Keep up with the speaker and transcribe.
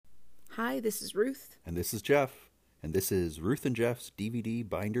Hi, this is Ruth. And this is Jeff. And this is Ruth and Jeff's DVD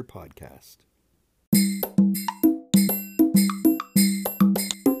Binder Podcast.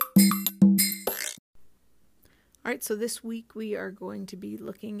 All right, so this week we are going to be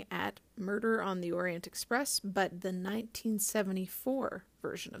looking at Murder on the Orient Express, but the 1974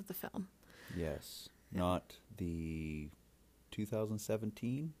 version of the film. Yes, not the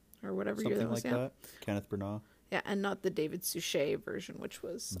 2017 or whatever something year that was. Like that. Kenneth Branagh. Yeah, and not the David Suchet version, which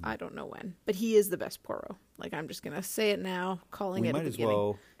was I don't know when. But he is the best Poirot. Like, I'm just gonna say it now, calling it at the beginning. We might as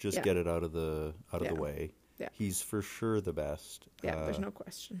well just get it out of the way. Yeah. He's for sure the best. Yeah, there's no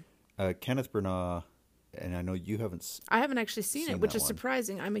question. Kenneth Branagh, and I know you haven't. I haven't actually seen it, which is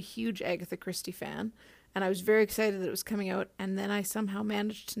surprising. I'm a huge Agatha Christie fan, and I was very excited that it was coming out, and then I somehow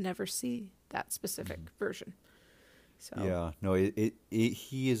managed to never see that specific version. So. Yeah, no,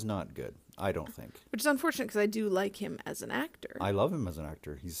 he is not good, I don't think. Which is unfortunate because I do like him as an actor. I love him as an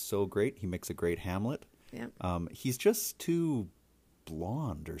actor. He's so great. He makes a great Hamlet. Yeah. He's just too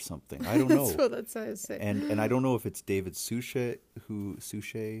blonde or something. I don't know. That's what I was saying. And I don't know if it's David Suchet who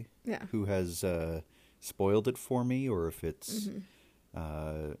has spoiled it for me, or if it's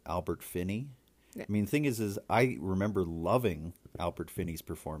Albert Finney. Yeah. I mean, the thing is I remember loving Albert Finney's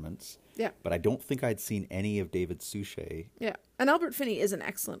performance. Yeah. But I don't think I'd seen any of David Suchet. Yeah. And Albert Finney is an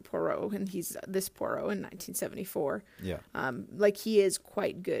excellent Poirot, and he's this Poirot in 1974. Yeah. He is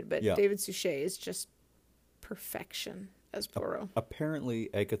quite good, but yeah. David Suchet is just perfection as Poirot. Apparently,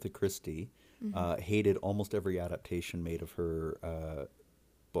 Agatha Christie hated almost every adaptation made of her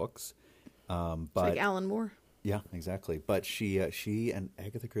books. But like Alan Moore. Yeah, exactly. But she and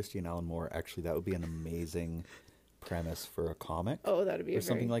Agatha Christie and Alan Moore, actually, that would be an amazing premise for a comic. Oh, that'd be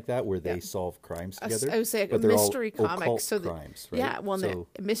something like that, where they solve crimes together. I would say a mystery comic, occult crimes, right? Yeah, well,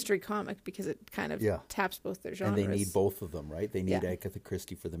 a mystery comic because it kind of taps both their genres. And they need both of them, right? They need Agatha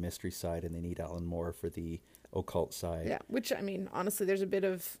Christie for the mystery side, and they need Alan Moore for the occult side. Yeah, which, I mean, honestly, there's a bit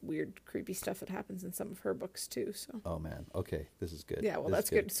of weird, creepy stuff that happens in some of her books too. So. Oh man, okay, this is good. Yeah, well, that's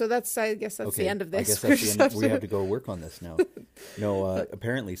good. So I guess that's the end of this. I guess that's the end. We have to go work on this now. No,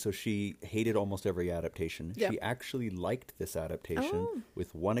 apparently, so she hated almost every adaptation. Yeah. She actually liked this adaptation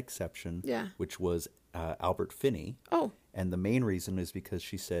with one exception, which was Albert Finney. Oh. And the main reason is because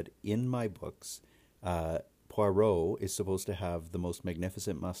she said, in my books, Poirot is supposed to have the most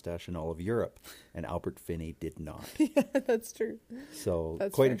magnificent mustache in all of Europe, and Albert Finney did not. Yeah, that's true. So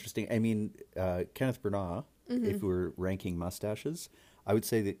that's quite interesting. I mean, Kenneth Branagh, if we were ranking mustaches, I would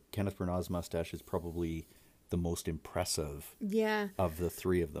say that Kenneth Branagh's mustache is probably the most impressive of the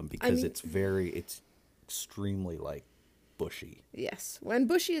three of them, because it's extremely bushy. Yes, and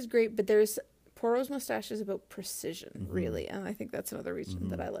bushy is great, but Poirot's mustache is about precision, really, and I think that's another reason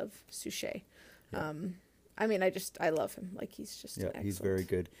that I love Suchet. Yeah. I mean, I love him. He's just excellent. He's very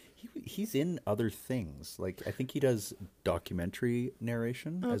good. He's in other things. I think he does documentary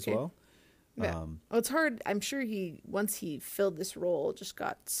narration as well. Yeah. Well, it's hard. I'm sure once he filled this role, just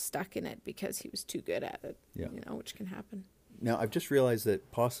got stuck in it because he was too good at it. Yeah. Which can happen. Now, I've just realized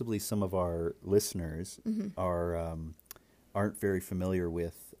that possibly some of our listeners aren't very familiar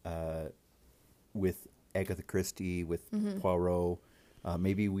with Agatha Christie, with Poirot.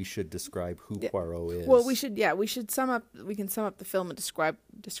 Maybe we should describe who Poirot is. Well, we should. Yeah, we should sum up. We can sum up the film and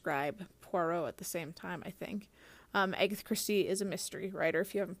describe Poirot at the same time, I think. Agatha Christie is a mystery writer,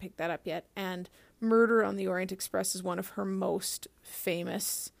 if you haven't picked that up yet, and Murder on the Orient Express is one of her most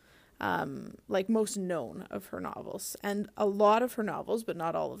famous, most known of her novels. And a lot of her novels, but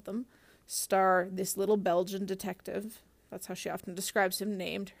not all of them, star this little Belgian detective. That's how she often describes him,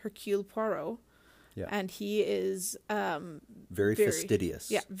 named Hercule Poirot. Yeah. And he is very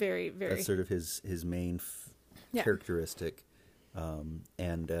fastidious. Yeah, very, very. That's sort of his main characteristic,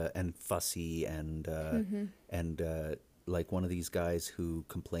 and fussy and like one of these guys who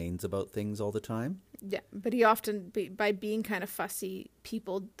complains about things all the time. Yeah, but he often, by being kind of fussy,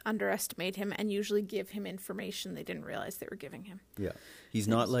 people underestimate him and usually give him information they didn't realize they were giving him. Yeah, he's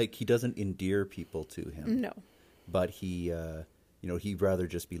not he doesn't endear people to him. No, but he. He'd rather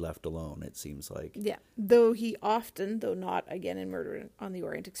just be left alone, it seems like. Yeah. Though he often, though not again in Murder on the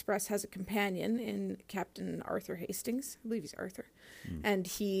Orient Express, has a companion in Captain Arthur Hastings. I believe he's Arthur. And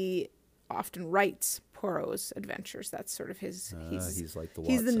he often writes Poirot's adventures. That's sort of his... he's like the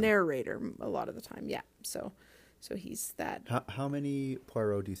Watson. He's the narrator a lot of the time, yeah. So he's that. How many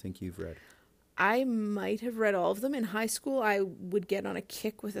Poirot do you think you've read? I might have read all of them. In high school, I would get on a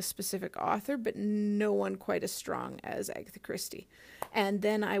kick with a specific author, but no one quite as strong as Agatha Christie. And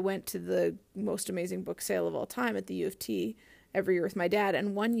then I went to the most amazing book sale of all time at the U of T every year with my dad.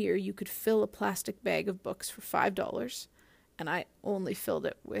 And one year you could fill a plastic bag of books for $5 and I only filled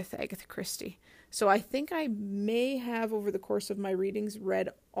it with Agatha Christie. So I think I may have, over the course of my readings, read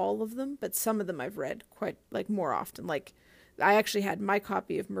all of them, but some of them I've read quite, like, more often. Like, I actually had my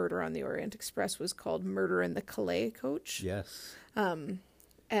copy of Murder on the Orient Express was called Murder in the Calais Coach. Yes. And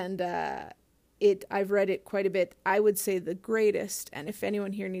I've read it quite a bit. I would say the greatest, and if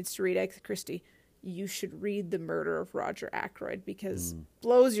anyone here needs to read Agatha Christie, you should read The Murder of Roger Ackroyd, because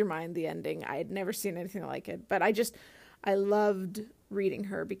blows your mind, the ending. I had never seen anything like it, but I loved reading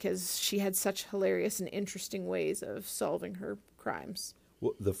her because she had such hilarious and interesting ways of solving her crimes.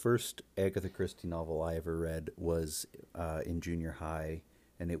 Well, the first Agatha Christie novel I ever read was in junior high,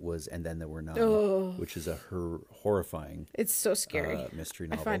 and it was And Then There Were None, which is a horrifying. It's so scary. Mystery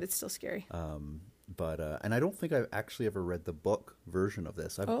novel. I find it still scary. And I don't think I've actually ever read the book version of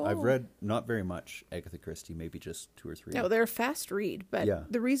this. I've read not very much Agatha Christie, maybe just 2 or 3. No, they're a fast read, but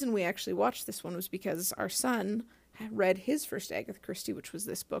the reason we actually watched this one was because our son read his first Agatha Christie, which was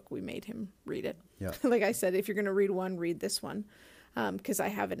this book. We made him read it. Yeah. Like I said, if you're going to read one, read this one, because I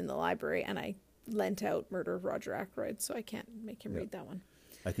have it in the library, and I lent out Murder of Roger Ackroyd, so I can't make him read that one.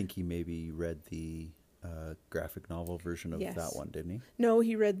 I think he maybe read the graphic novel version of that one, didn't he? No,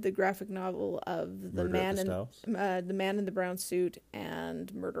 he read the graphic novel of the man in the Man in the Brown Suit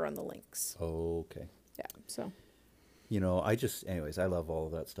and Murder on the Links. Oh, okay. Yeah. So. Anyways, I love all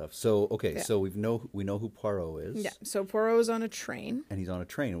of that stuff. So, okay, so we know who Poirot is. Yeah. So Poirot is on a train. And he's on a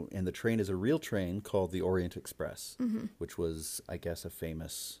train, and the train is a real train called the Orient Express, which was, I guess, a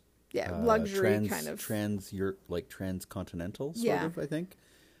famous luxury kind of transcontinental sort of, I think.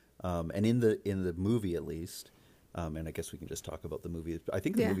 And in the movie, at least, and I guess we can just talk about the movie. I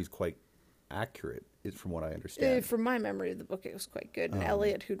think the movie's quite accurate, from what I understand. From my memory of the book, it was quite good. And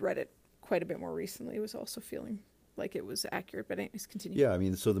Elliot, who'd read it quite a bit more recently, was also feeling like it was accurate. But anyways, continue. Yeah, I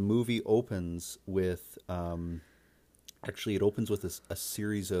mean, so the movie opens with it opens with a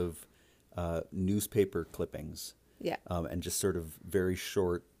series of newspaper clippings. Yeah. And just sort of very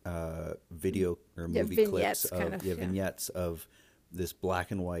short video or movie vignettes, clips of vignettes of this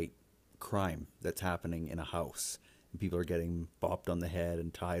black and white crime that's happening in a house. And people are getting bopped on the head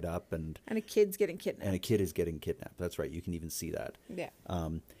and tied up, and a kid's getting kidnapped. And a kid is getting kidnapped. That's right. You can even see that. Yeah.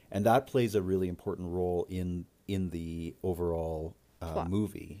 And that plays a really important role in the overall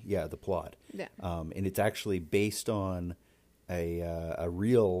movie. Yeah, the plot. Yeah. And it's actually based on a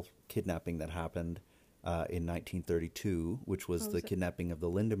real kidnapping that happened in 1932, which was the kidnapping of the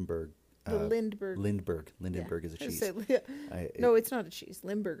Lindenberg. Lindbergh. Lindbergh is a cheese. No, it's not a cheese.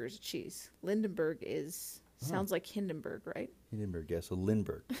 Limburger's a cheese. Lindenberg sounds like Hindenburg, right? Hindenburg, yeah. So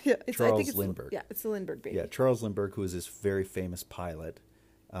Lindbergh. Yeah, Charles Lindbergh. Yeah, it's the Lindbergh baby. Yeah, Charles Lindbergh, who was this very famous pilot,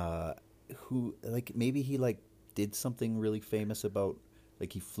 who maybe he did something really famous about,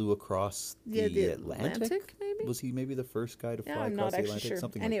 he flew across the Atlantic. Maybe was he maybe the first guy to fly across the Atlantic? Sure.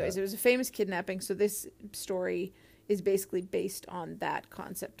 Something Anyways, like that. It was a famous kidnapping. So this story is basically based on that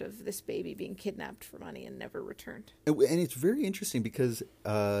concept of this baby being kidnapped for money and never returned. And it's very interesting because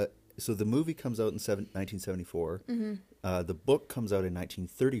so the movie comes out in 1974. The book comes out in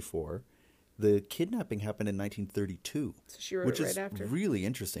 1934. The kidnapping happened in 1932. So she wrote which it right is after. Really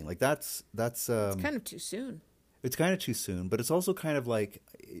interesting. That's it's kind of too soon. It's kind of too soon, but it's also kind of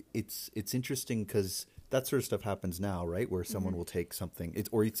it's interesting because that sort of stuff happens now, right? Where someone will take something,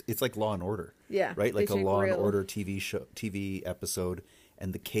 it's like Law and Order, yeah, right? Like a Law and Order TV episode,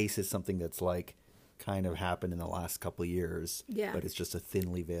 and the case is something that's kind of happened in the last couple of years, yeah. But it's just a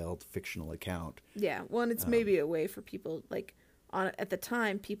thinly veiled fictional account. Yeah, well, and it's maybe a way for people at the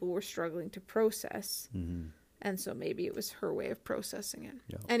time people were struggling to process, and so maybe it was her way of processing it.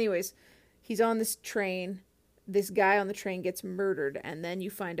 Yeah. Anyways, he's on this train. This guy on the train gets murdered, and then you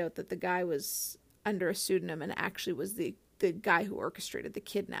find out that the guy was under a pseudonym and actually was the guy who orchestrated the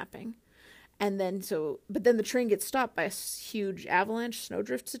kidnapping. And then but then the train gets stopped by a huge avalanche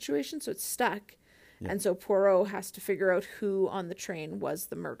snowdrift situation, so it's stuck. Yeah. And so Poirot has to figure out who on the train was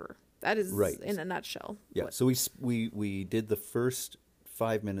the murderer. That is right. In a nutshell. Yeah. So we did the first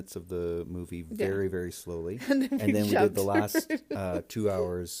 5 minutes of the movie very, very slowly, and then we did the last 2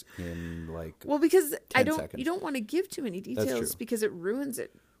 hours in because 10 seconds. You don't want to give too many details because it ruins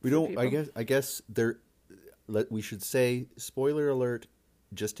it. We don't. People. I guess we should say spoiler alert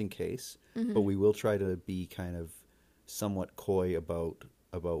just in case, but we will try to be kind of somewhat coy about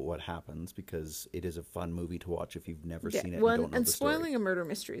what happens because it is a fun movie to watch if you've never seen it. And don't know and the spoiling story. A murder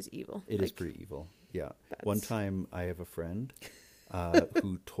mystery is evil. It is pretty evil. Yeah. One time I have a friend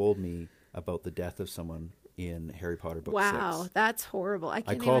who told me about the death of someone in Harry Potter book 6. Wow, that's horrible. I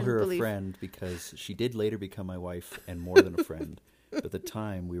call her a friend because she did later become my wife and more than a friend. But at the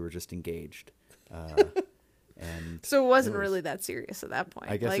time we were just engaged. And so it wasn't really that serious at that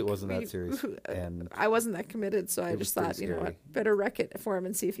point. I guess it wasn't that serious. And I wasn't that committed, so I just thought, you know what, better wreck it for him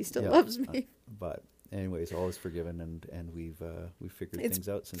and see if he still loves me. But anyways, all is forgiven, and we've figured things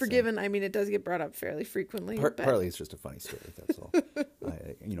out since forgiven. then. I mean, it does get brought up fairly frequently. Partly it's just a funny story. That's all.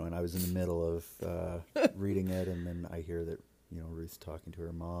 And I was in the middle of reading it, and then I hear that Ruth's talking to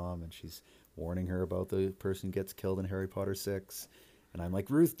her mom, and she's warning her about the person who gets killed in Harry Potter 6. And I'm like,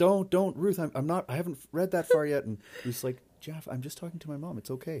 Ruth, don't, Ruth, I'm not, I haven't read that far yet. And Ruth's like, Jeff, I'm just talking to my mom. It's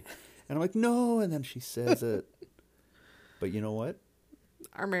okay. And I'm like, no. And then she says it. But you know what?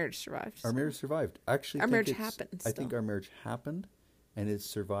 Our marriage survived. Our marriage survived. Actually, our marriage happened. I think our marriage happened, and it's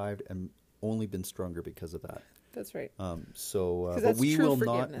survived, and only been stronger because of that. That's right. But we will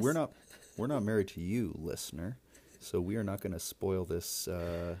not. We're not married to you, listener. So we are not going to spoil this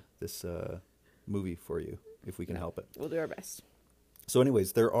movie for you if we can help it. We'll do our best. So,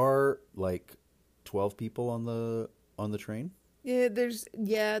 anyways, there are like 12 people on the train. Yeah, there's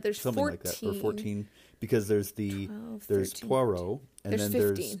something 14. like that, or 14, because there's 12, there's 13, Poirot, and there's then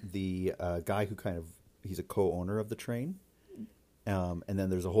 15. there's the guy who he's a co-owner of the train, and then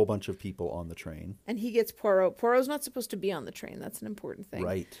there's a whole bunch of people on the train. And he gets Poirot. Poirot's not supposed to be on the train. That's an important thing,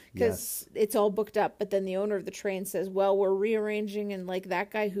 right? Because it's all booked up. But then the owner of the train says, "Well, we're rearranging, and like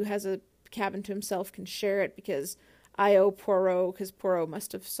that guy who has a cabin to himself can share it because I owe Poirot because Poirot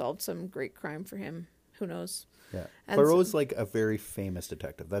must have solved some great crime for him. Who knows?" Yeah, Poirot's like a very famous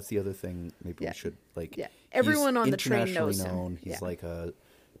detective. That's the other thing. Maybe we should like. Yeah, everyone on the train knows known. him. He's like a,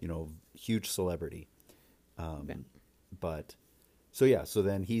 huge celebrity. But, so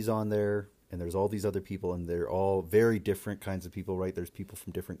then he's on there, and there's all these other people, and they're all very different kinds of people, right? There's people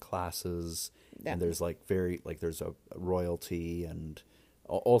from different classes, and there's there's a royalty and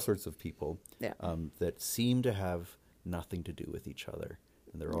all sorts of people that seem to have nothing to do with each other.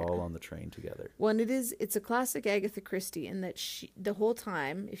 And they're all on the train together. Well, and it's a classic Agatha Christie in that the whole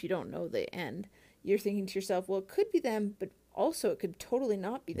time, if you don't know the end, you're thinking to yourself, well, it could be them, but also it could totally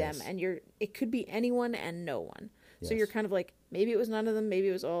not be them. And it could be anyone and no one. So you're kind of like, maybe it was none of them, maybe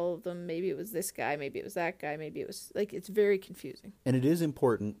it was all of them, maybe it was this guy, maybe it was that guy, maybe it was like, it's very confusing. And it is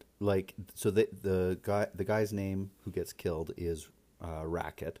important, so the guy's name who gets killed is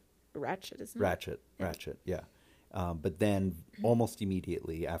Ratchet, isn't it? Ratchet, yeah. But then almost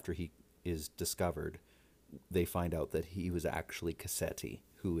immediately after he is discovered, they find out that he was actually Cassetti,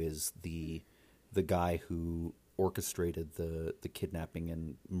 who is the guy who orchestrated the kidnapping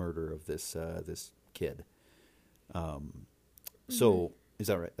and murder of this kid. So is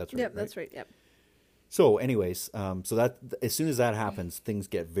that right? That's right. Yep, that's right. Yep. So, anyways, so that as soon as that happens, things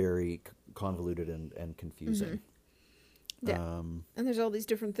get very convoluted and confusing. Mm-hmm. Yeah, and there's all these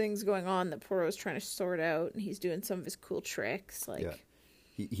different things going on that Poirot's trying to sort out, and he's doing some of his cool tricks,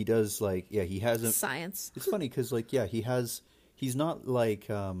 he does he has science. It's funny because he's not like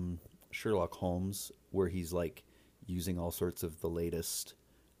Sherlock Holmes where he's like using all sorts of the latest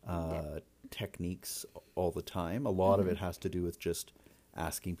techniques all the time. A lot of it has to do with just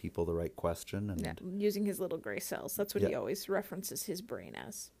asking people the right question and using his little gray cells. That's what he always references his brain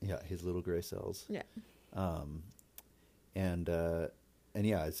as. Yeah, his little gray cells. Yeah. It's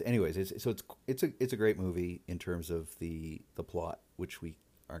a great movie in terms of the plot, which we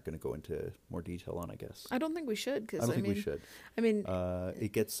aren't going to go into more detail on, I guess. I don't think we should. I don't think we should. I mean,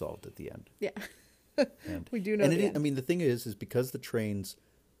 it gets solved at the end. Yeah, and, we do know. And I mean, the thing is because the trains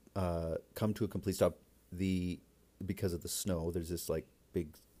come to a complete stop, because of the snow, there's this like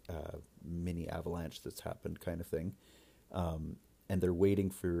big mini avalanche that's happened, kind of thing. And they're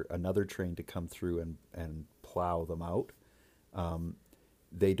waiting for another train to come through and plow them out.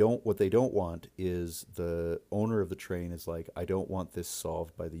 What they don't want is the owner of the train is like, I don't want this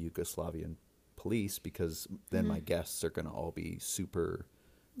solved by the Yugoslavian police because then my guests are going to all be super.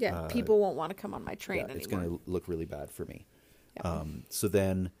 Yeah, people won't want to come on my train anymore. It's going to look really bad for me. Yeah. So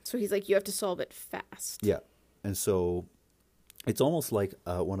he's like, you have to solve it fast. Yeah, and so it's almost like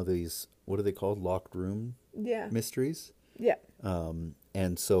one of these, what are they called, locked room mysteries? Yeah.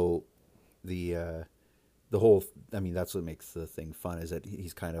 And so the whole, that's what makes the thing fun, is that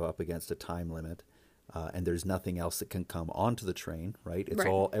he's kind of up against a time limit, and there's nothing else that can come onto the train, right? It's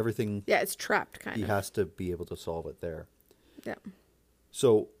all, everything. Yeah, it's trapped kind of. He has to be able to solve it there. Yeah.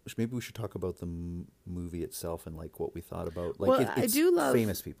 So maybe we should talk about the movie itself and like what we thought about. I do love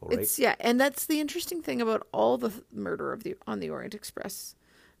famous people, right? And that's the interesting thing about all the murder on the Orient Express,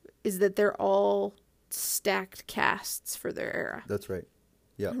 is that they're all stacked casts for their era. That's right.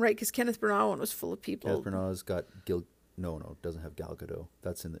 Yeah. Right, because Kenneth Branagh one was full of people. Kenneth Branagh's got no, doesn't have Gal Gadot.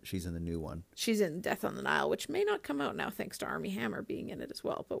 She's in the new one. She's in Death on the Nile, which may not come out now thanks to Armie Hammer being in it as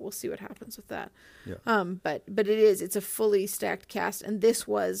well, but we'll see what happens with that. Yeah. But it's a fully stacked cast, and this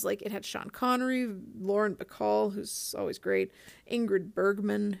was like, it had Sean Connery, Lauren Bacall, who's always great, Ingrid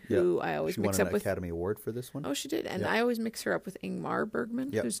Bergman, who I always mix up with. She won an Academy Award for this one. Oh, she did, and I always mix her up with Ingmar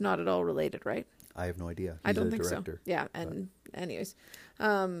Bergman, who's not at all related, right? I have no idea. I don't think so. Yeah, and anyways,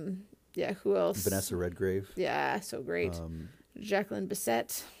 who else? Vanessa Redgrave. Yeah, so great. Jacqueline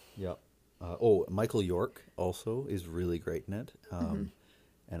Bisset. Yeah. Michael York also is really great in it.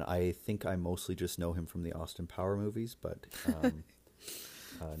 And I think I mostly just know him from the Austin Power movies, but no,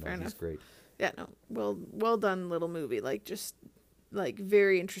 he's great. Yeah, no, well done little movie.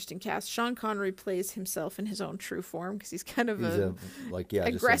 Very interesting cast. Sean Connery plays himself in his own true form because he's kind of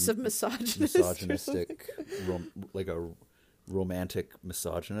aggressive misogynist. Misogynistic, like a romantic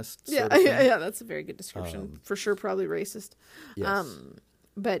misogynist. Yeah, that's a very good description. For sure, probably racist. Yes.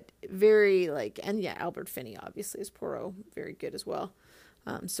 But very Albert Finney obviously is Poirot, very good as well.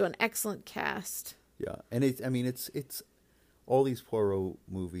 So an excellent cast. Yeah, and it's all these Poirot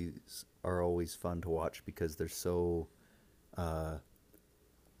movies are always fun to watch because they're so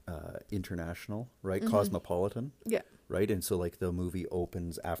international, right? Cosmopolitan. Yeah. Right, and so the movie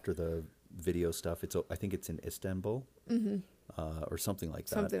opens after the video stuff. I think it's in Istanbul, or something like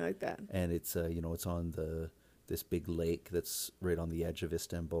that. Something like that. And it's it's on this big lake that's right on the edge of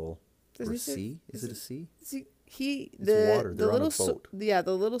Istanbul. Or sea? Is it a sea? The water. They're on a boat. The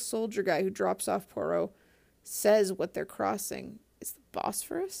little soldier guy who drops off Poirot says what they're crossing is the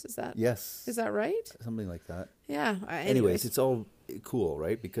Bosphorus. Is that? Yes. Is that right? Something like that. Yeah. Anyways, it's all cool,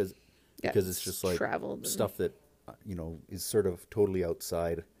 right? Because it's just like stuff that is sort of totally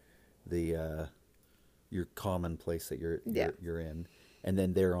outside the your common place that you're in, and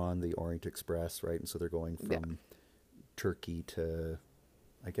then they're on the Orient Express, right? And so they're going from Turkey to,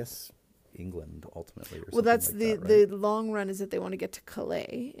 I guess, England ultimately. Or that's like the long run is that they want to get to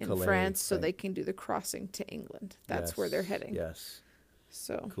Calais in France, so they can do the crossing to England. That's where they're heading. Yes.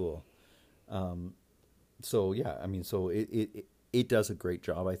 So cool. So it does a great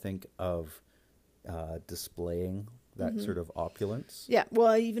job, I think, of displaying that sort of opulence. Yeah,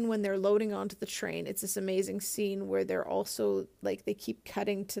 well, even when they're loading onto the train, it's this amazing scene where they're also they keep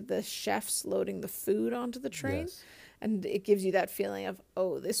cutting to the chefs loading the food onto the train. Yes. And it gives you that feeling of,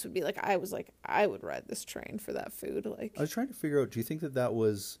 this would be I I would ride this train for that food. I was trying to figure out, do you think that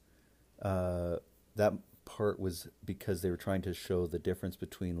was that part was because they were trying to show the difference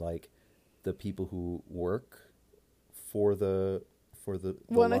between the people who work for the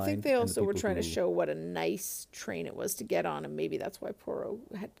and I think they also were trying to show what a nice train it was to get on, and maybe that's why Poirot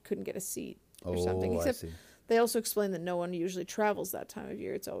couldn't get a seat or something. Except I see. They also explain that no one usually travels that time of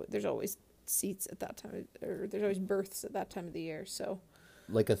year. There's always seats at that time, or there's always berths at that time of the year. So,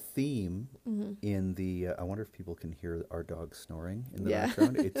 a theme in the. I wonder if people can hear our dog snoring in the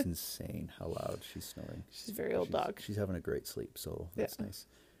background. It's insane how loud she's snoring. She's a very old dog. She's having a great sleep, so that's nice.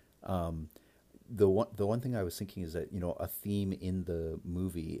 The one thing I was thinking is that a theme in the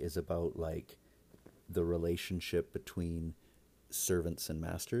movie is about the relationship between servants and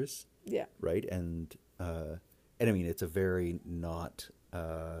masters. Yeah. Right, and it's a very not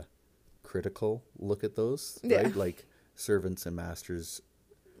critical look at those. Right, servants and masters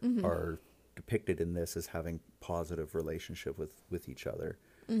are depicted in this as having positive relationship with each other.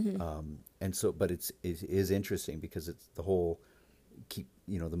 And so, but it is interesting because it's the whole.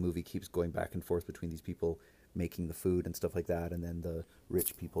 The movie keeps going back and forth between these people making the food and stuff like that, and then the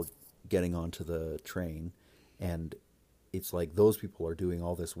rich people getting onto the train, and it's those people are doing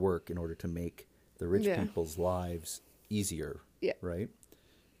all this work in order to make the rich people's lives easier. Yeah. Right.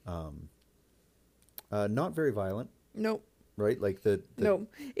 Not very violent. Nope. Right. No,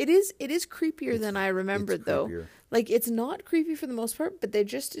 it is creepier than I remembered though. It's not creepy for the most part, but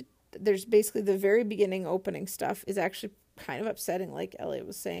there's basically the very beginning opening stuff is actually kind of upsetting, like Elliot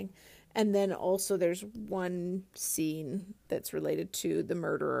was saying. And then also there's one scene that's related to the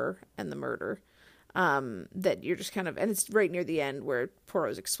murderer and the murder that you're just kind of, and it's right near the end where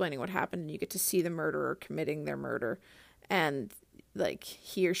Poirot's explaining what happened, and you get to see the murderer committing their murder, and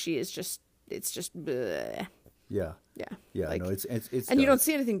he or she is just, it's just bleh. Yeah. No, it's and you don't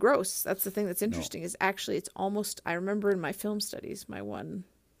see anything gross. That's the thing that's interesting. Is actually it's almost, I remember in my film studies, my one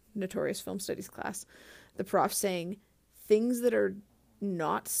notorious film studies class, the prof saying things that are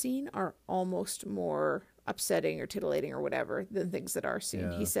not seen are almost more upsetting or titillating or whatever than things that are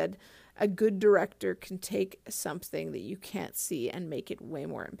seen. Yeah. He said a good director can take something that you can't see and make it way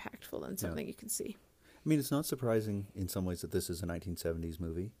more impactful than something you can see. It's not surprising in some ways that this is a 1970s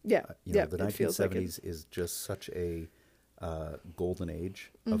movie. Yeah. The 1970s is just such a golden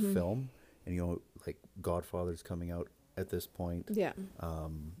age of film, and like Godfather's coming out at this point. Yeah.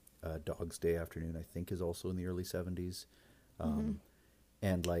 Dog's Day Afternoon, I think, is also in the early 70s.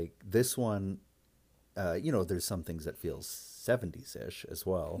 And like this one, there's some things that feels 70s-ish as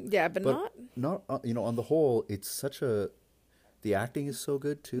well. Yeah, but not on the whole, it's such the acting is so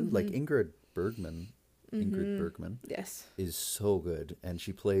good too. Like Ingrid Bergman, yes, is so good, and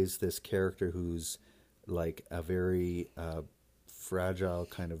she plays this character who's like a very fragile,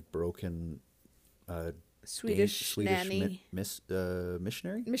 kind of broken Swedish nanny,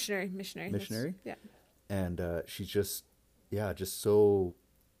 missionary. Missionary. Yeah, and she's just so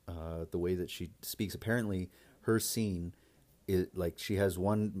the way that she speaks. Apparently, her scene is like she has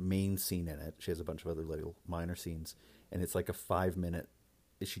one main scene in it. She has a bunch of other little minor scenes, and it's like a 5-minute.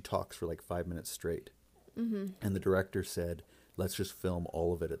 She talks for like 5 minutes straight, and the director said, "Let's just film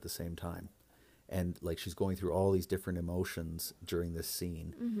all of it at the same time." And like she's going through all these different emotions during this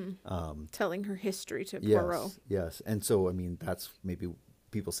scene, telling her history to Poirot. Yes, and so I mean that's maybe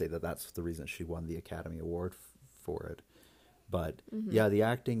people say that's the reason she won the Academy Award for it. But yeah, the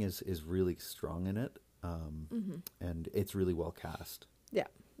acting is really strong in it, and it's really well cast. Yeah,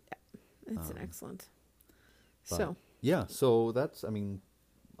 it's an excellent. So that's, I mean,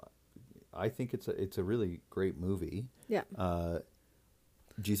 I think it's a really great movie. Yeah.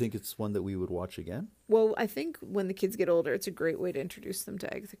 Do you think it's one that we would watch again? Well, I think when the kids get older, it's a great way to introduce them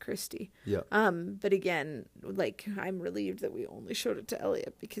to Agatha Christie. Yeah. But again, like I'm relieved that we only showed it to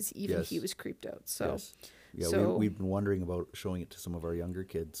Elliot because even he was creeped out. So. Yes. Yeah, we've been wondering about showing it to some of our younger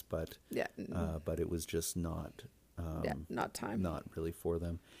kids, but but it was just not not time, not really for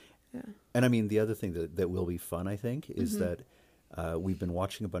them. Yeah. And I mean, the other thing that will be fun, I think, is that we've been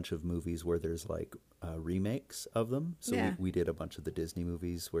watching a bunch of movies where there's like remakes of them. So we did a bunch of the Disney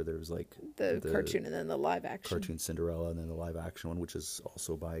movies where there was like the cartoon and then the live action. Cartoon Cinderella and then the live action one, which is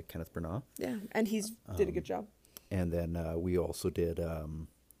also by Kenneth Branagh. Yeah, and he's did a good job. And then we also did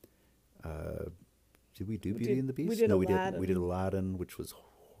we do Beauty and the Beast? We did we did Aladdin, which was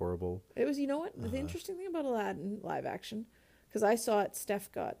horrible. It was, the interesting thing about Aladdin live action, because I saw it,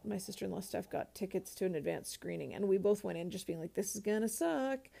 my sister-in-law Steph got tickets to an advanced screening, and we both went in just being like, this is gonna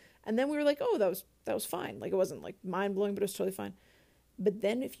suck. And then we were like, oh, that was fine. Like, it wasn't like mind-blowing, but it was totally fine. But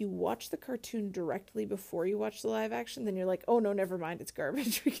then if you watch the cartoon directly before you watch the live action, then you're like, oh no, never mind, it's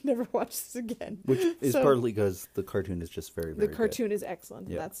garbage. We can never watch this again. Which is partly because the cartoon is just very, very good. The cartoon is excellent.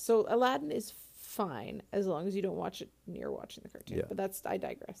 Yeah. So Aladdin is fine as long as you don't watch it near watching the cartoon. Yeah. But I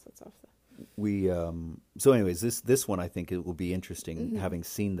digress. That's off the. We so anyways, this one I think it will be interesting having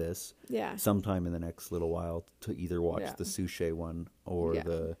seen this sometime in the next little while to either watch the Suchet one or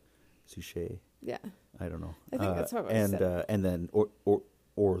the Suchet. Yeah. I don't know. I think that's how I said it. And then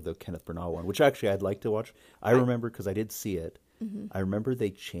or the Kenneth Branagh one, which actually I'd like to watch. I remember because I did see it. I remember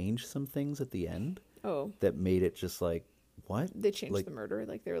they changed some things at the end. Oh. That made it just like, what? They changed the murder.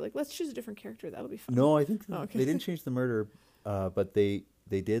 Like they were like, let's choose a different character. That'll be fun. No, I think they didn't change the murder, but they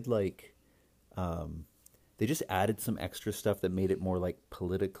did like, they just added some extra stuff that made it more like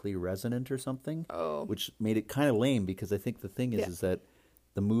politically resonant or something. Oh, which made it kind of lame because I think the thing is that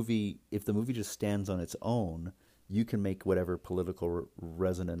if the movie just stands on its own, you can make whatever political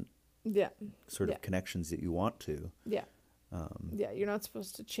resonant sort of connections that you want to. Yeah. You're not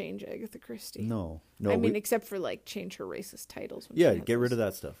supposed to change Agatha Christie. No. I mean, except for like change her racist titles. Get rid of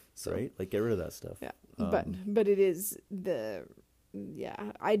that stuff, right? Like, get rid of that stuff. Yeah, but it is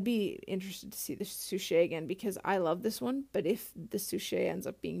I'd be interested to see the Suchet again because I love this one. But if the Suchet ends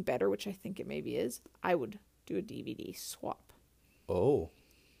up being better, which I think it maybe is, I would do a DVD swap. Oh.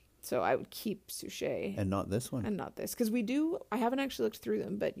 So I would keep Suchet and not this one, and not this because I haven't actually looked through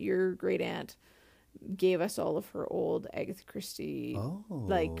them, but your great aunt gave us all of her old Agatha Christie,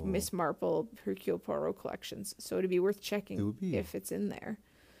 like Miss Marple, Hercule Poirot collections. So it'd be worth checking if it's in there.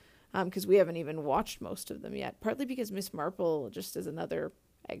 Because we haven't even watched most of them yet. Partly because Miss Marple, just as another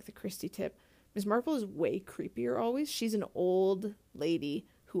Agatha Christie tip, Miss Marple is way creepier always. She's an old lady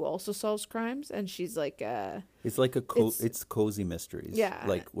who also solves crimes, and she's like it's like it's cozy mysteries,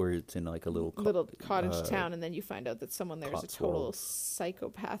 like where it's in like a little cottage town, and then you find out that someone there's a total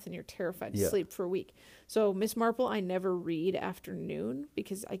psychopath, and you're terrified to sleep for a week. So Miss Marple, I never read afternoon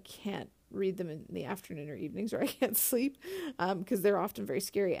because I can't read them in the afternoon or evenings, or I can't sleep because they're often very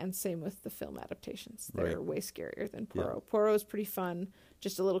scary. And same with the film adaptations; they're way scarier than Poirot. Poirot is pretty fun,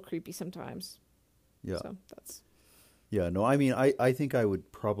 just a little creepy sometimes. Yeah, so that's. Yeah, no, I mean, I think I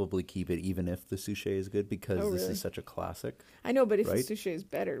would probably keep it even if the Suchet is good because this is such a classic. I know, but if the Suchet is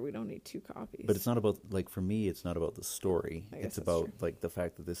better, we don't need 2 copies. But it's not about, like, for me, it's not about the story. It's about, like, the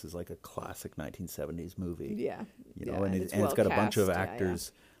fact that this is, like, a classic 1970s movie. Yeah. You know, and it's got a bunch of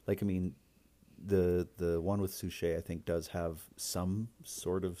actors. Like, I mean, the one with Suchet, I think, does have some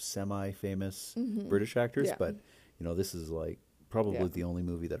sort of semi-famous British actors. But, you know, this is, like, probably the only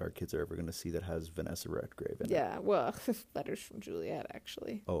movie that our kids are ever going to see that has Vanessa Redgrave in it. Yeah, well, Letters from Juliet,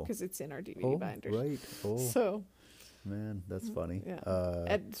 actually. Oh. Because it's in our DVD binders. Right. Oh, so. Man, that's funny. Yeah.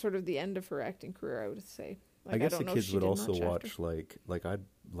 At sort of the end of her acting career, I would say. Like, I guess the kids would also watch, like I'd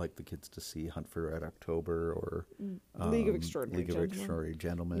like the kids to see Hunt for Red October or League of Extraordinary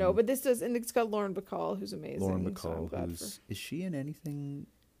Gentlemen. No, but this does, and it's got Lauren Bacall, who's amazing. Lauren Bacall, is she in anything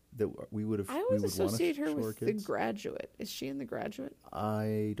that we would have? I always associate her with The Graduate. Is she in The Graduate?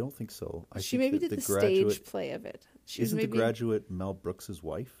 I don't think so. She maybe did the stage play of it. Isn't The Graduate Mel Brooks'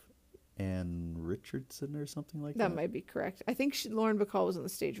 wife? Anne Richardson or something like that? That might be correct. I think Lauren Bacall was in the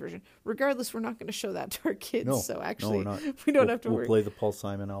stage version. Regardless, we're not going to show that to our kids. So actually, we're not. We don't have to worry. We'll play the Paul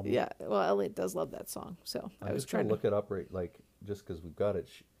Simon album. Yeah, well, Elliot does love that song. So I was trying to look it up just because we've got it.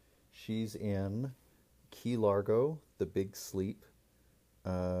 She's in Key Largo, The Big Sleep,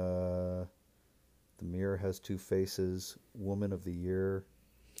 The Mirror Has Two Faces, Woman of the Year.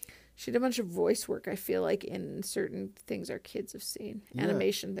 She did a bunch of voice work, I feel like, in certain things our kids have seen. Yeah.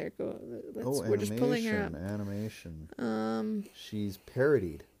 Animation, there go. We're just pulling her up. Animation. She's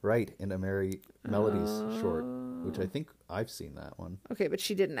parodied, right, in a Merry Melodies short, which I think I've seen that one. Okay, but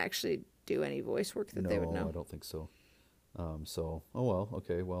she didn't actually do any voice work that they would know. No, I don't think so. So, oh well,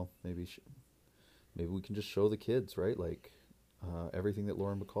 okay, well, maybe we can just show the kids, right, like everything that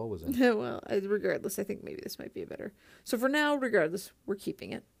Lauren Bacall was in. Well, regardless, I think maybe this might be a better. So for now, regardless, we're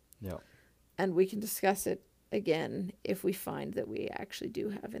keeping it. Yeah. And we can discuss it again if we find that we actually do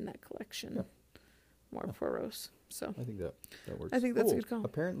have in that collection more Poirots. So I think that works. I think that's a good call.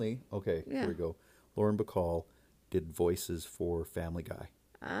 Apparently, here we go. Lauren Bacall did voices for Family Guy.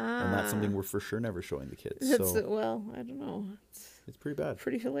 And that's something we're for sure never showing the kids. Well, I don't know. It's pretty bad.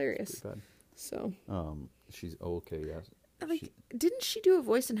 Pretty hilarious. It's pretty bad. So. She's okay. Yeah. Didn't she do a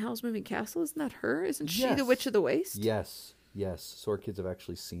voice in Howl's Moving Castle? Isn't that her? Isn't she the Witch of the Waste? Yes. So our kids have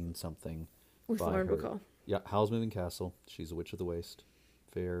actually seen something with Lauren Bacall. Yeah, Howl's Moving Castle. She's a Witch of the Waste.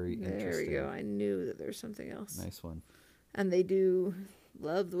 Very interesting. There we go. I knew that there's something else. Nice one. And they do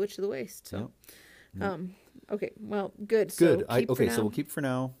love the Witch of the Waste. So, okay. Well, good. Good. So we'll keep for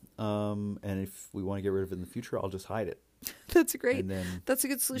now. And if we want to get rid of it in the future, I'll just hide it. That's great. That's a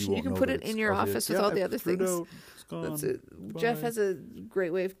good solution. You can put it in your office with all the other things. That's it. Jeff has a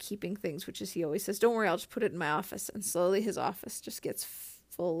great way of keeping things, which is he always says, "Don't worry, I'll just put it in my office." And slowly his office just gets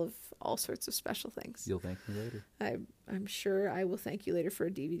full of all sorts of special things. You'll thank me later. I'm sure I will thank you later for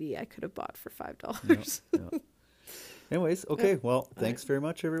a DVD I could have bought for $5. Anyways, okay. Well, thanks very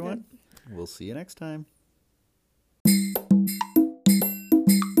much, everyone. We'll see you next time.